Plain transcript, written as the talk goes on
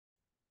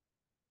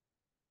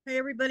Hey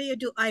everybody,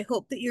 I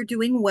hope that you're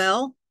doing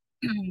well.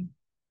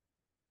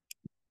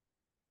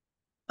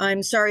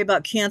 I'm sorry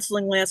about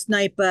canceling last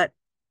night, but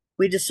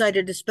we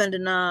decided to spend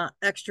an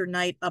extra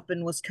night up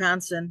in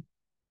Wisconsin.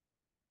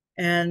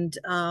 And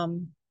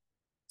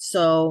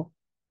so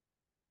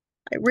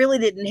I really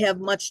didn't have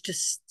much to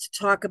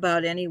talk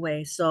about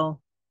anyway. So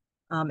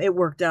it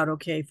worked out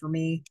okay for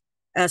me.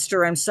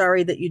 Esther, I'm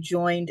sorry that you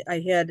joined.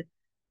 I had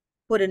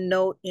put a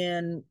note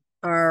in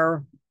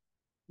our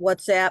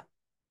WhatsApp,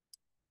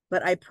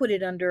 but I put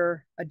it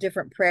under a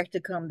different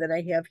practicum that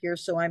I have here.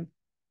 So I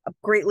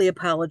greatly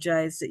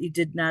apologize that you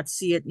did not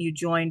see it and you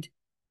joined.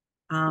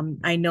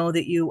 I know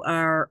that you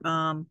are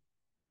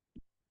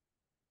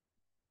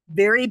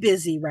very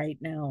busy right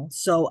now,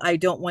 so I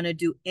don't want to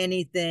do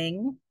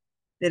anything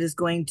that is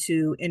going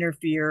to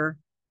interfere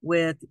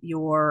with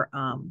your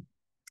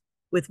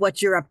with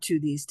what you're up to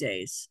these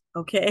days.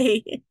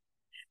 Okay,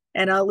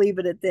 and I'll leave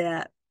it at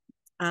that.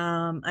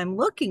 I'm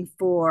looking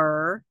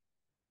for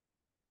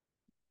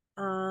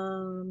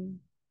um,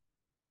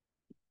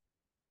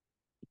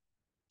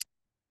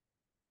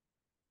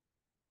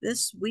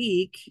 this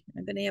week.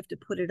 I'm going to have to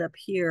put it up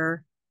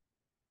here,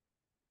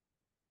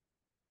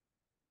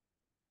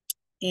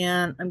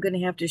 and I'm going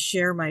to have to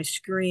share my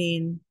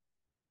screen.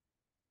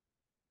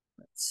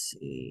 Let's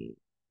see.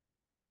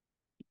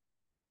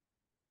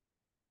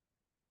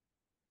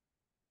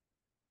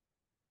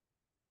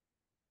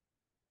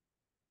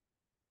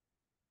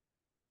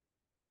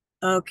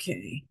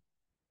 Okay.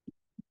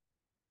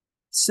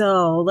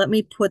 So let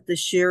me put the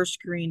share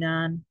screen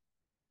on.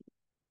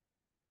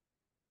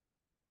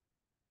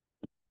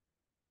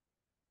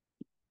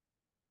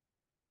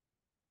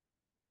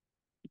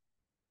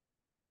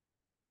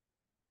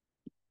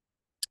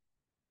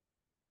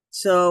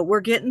 So we're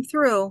getting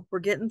through. We're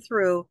getting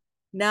through.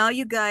 Now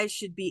you guys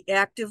should be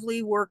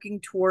actively working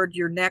toward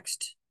your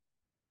next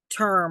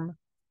term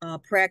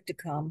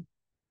practicum.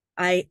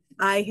 I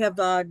have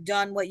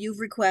done what you've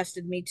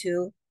requested me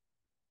to,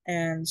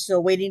 and so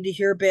waiting to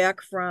hear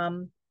back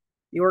from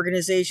the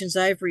organizations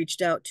I've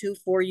reached out to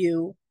for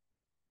you.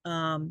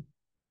 Um,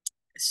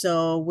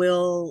 so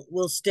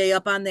we'll stay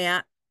up on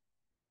that,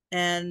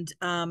 and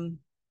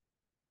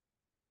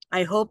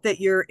I hope that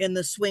you're in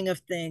the swing of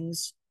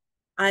things.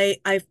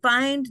 I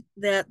find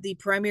that the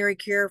primary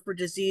care for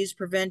disease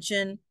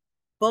prevention,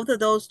 both of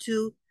those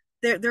two,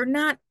 they're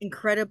not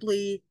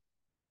incredibly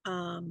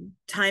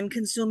time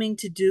consuming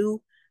to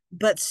do,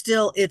 but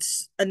still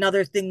it's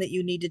another thing that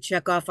you need to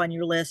check off on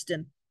your list.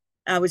 And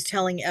I was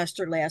telling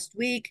Esther last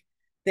week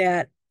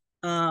that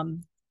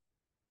um,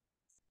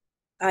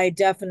 I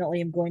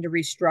definitely am going to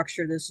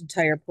restructure this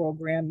entire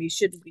program. You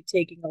shouldn't be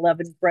taking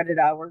 11 credit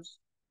hours.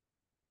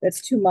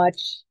 That's too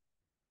much.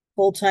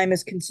 Full time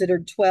is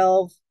considered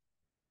 12.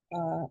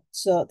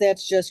 So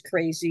that's just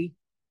crazy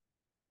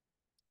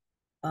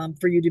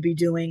for you to be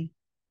doing.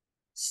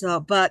 So,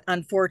 but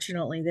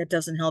unfortunately, that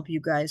doesn't help you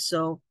guys.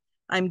 So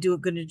I'm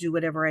going to do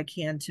whatever I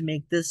can to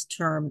make this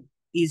term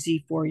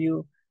easy for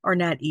you, or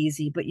not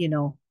easy, but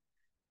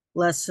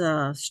less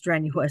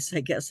strenuous,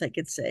 I guess I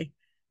could say.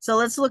 So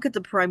let's look at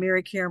the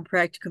primary care and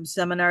practicum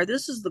seminar.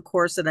 This is the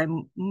course that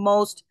I'm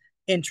most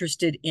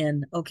interested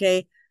in.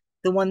 Okay,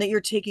 the one that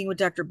you're taking with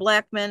Dr.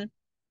 Blackman.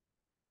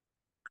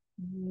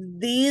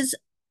 These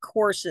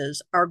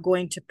courses are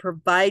going to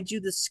provide you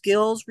the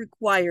skills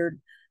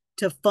required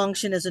to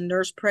function as a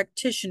nurse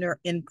practitioner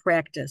in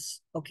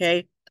practice.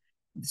 Okay.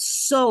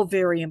 So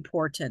very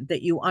important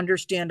that you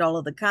understand all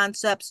of the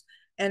concepts.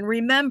 And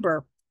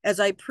remember, as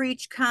I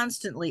preach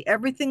constantly,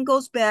 everything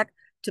goes back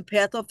to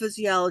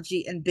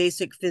pathophysiology and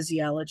basic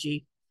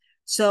physiology.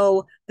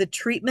 So the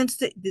treatments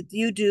that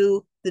you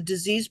do, the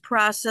disease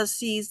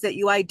processes that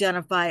you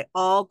identify,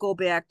 all go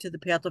back to the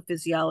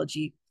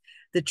pathophysiology.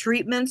 The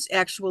treatments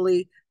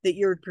actually that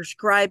you're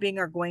prescribing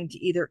are going to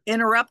either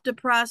interrupt a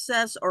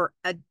process or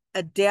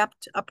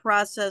adapt a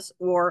process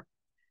or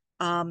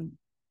um,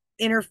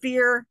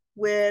 interfere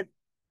with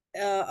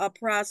a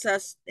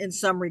process in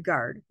some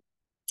regard.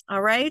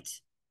 All right.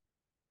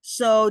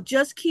 So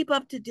just keep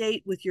up to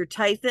date with your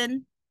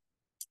typhon.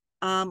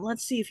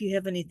 Let's see if you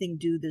have anything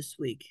due this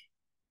week.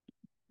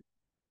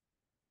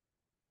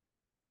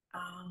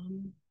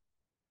 Um,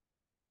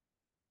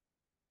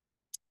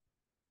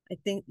 I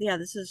think, yeah,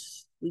 this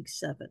is week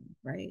 7,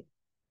 right?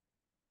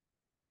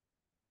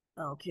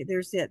 Okay,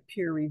 there's that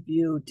peer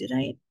review. Did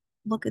I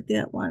look at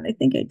that one? I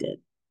think I did.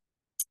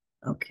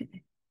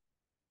 Okay.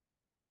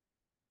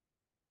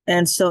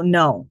 And so,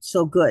 no,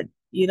 so good.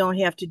 You don't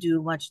have to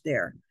do much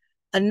there.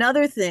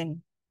 Another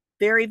thing,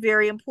 very,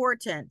 very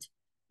important,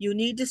 you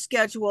need to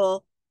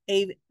schedule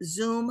a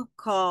Zoom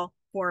call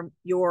for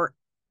your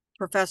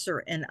professor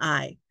and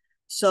I.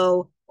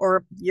 So,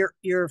 or your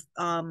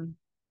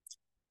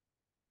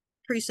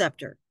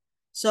preceptor.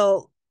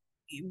 So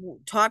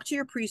talk to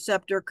your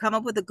preceptor, come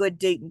up with a good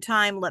date and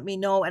time, let me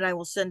know, and I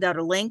will send out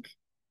a link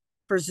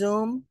for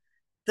Zoom.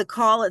 The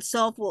call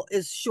itself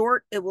is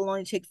short. It will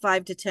only take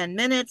 5 to 10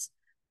 minutes,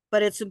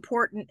 but it's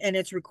important and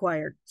it's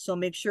required. So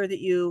make sure that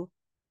you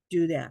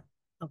do that.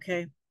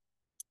 Okay.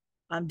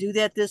 Do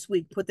that this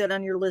week. Put that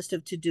on your list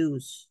of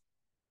to-dos.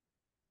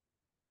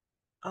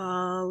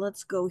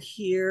 Let's go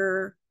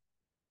here.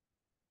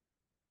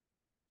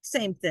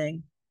 Same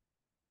thing.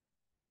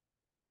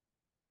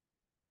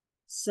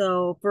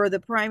 So for the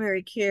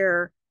primary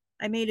care,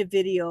 I made a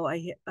video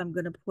I'm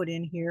going to put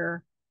in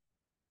here.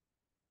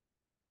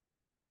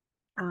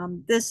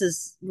 This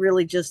is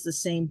really just the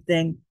same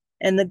thing.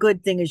 And the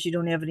good thing is you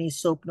don't have any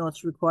soap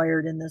notes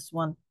required in this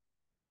one.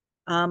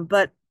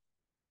 But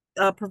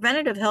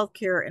preventative health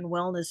care and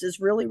wellness is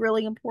really,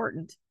 really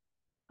important.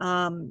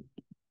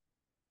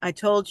 I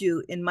told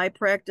you in my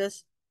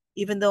practice,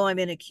 even though I'm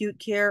in acute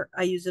care,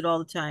 I use it all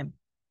the time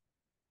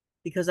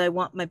because I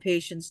want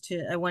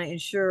I want to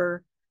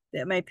ensure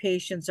that my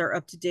patients are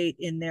up to date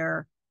in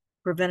their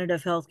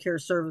preventative health care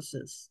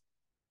services.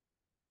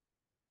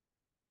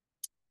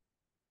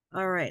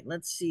 All right,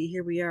 let's see.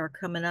 Here we are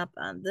coming up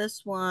on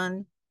this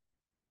one.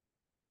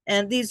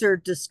 And these are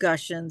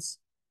discussions,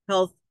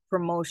 health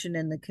promotion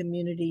in the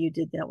community. You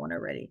did that one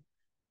already.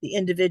 The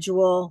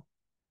individual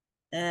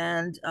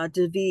and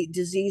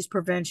disease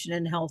prevention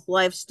and health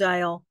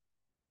lifestyle.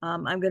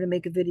 I'm going to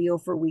make a video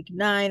for week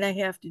 9. I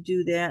have to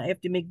do that. I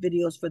have to make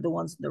videos for the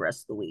ones in the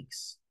rest of the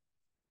weeks.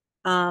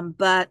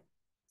 But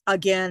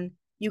again,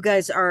 you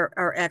guys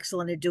are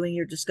excellent at doing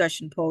your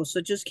discussion posts.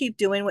 So just keep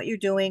doing what you're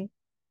doing.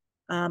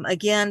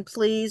 Again,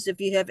 please, if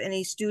you have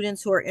any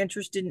students who are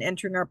interested in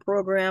entering our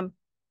program,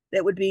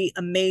 that would be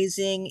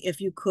amazing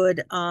if you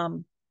could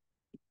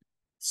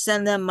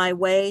send them my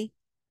way.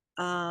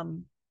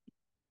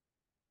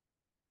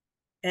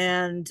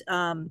 And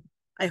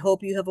I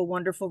hope you have a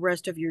wonderful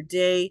rest of your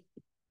day.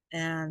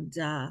 And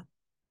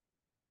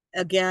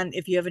again,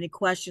 if you have any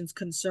questions,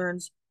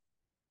 concerns,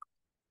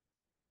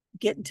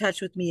 get in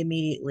touch with me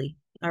immediately.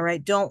 All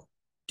right. Don't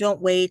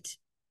wait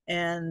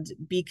and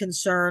be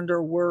concerned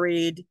or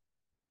worried.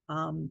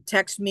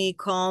 Text me,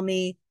 call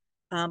me.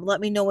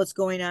 Let me know what's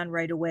going on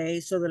right away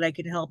so that I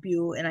can help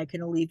you and I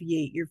can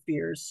alleviate your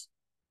fears.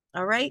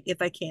 All right,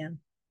 if I can.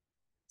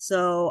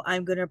 So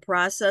I'm going to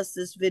process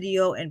this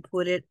video and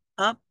put it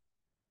up.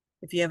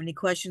 If you have any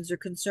questions or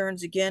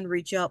concerns, again,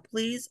 reach out,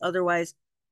 please. Otherwise,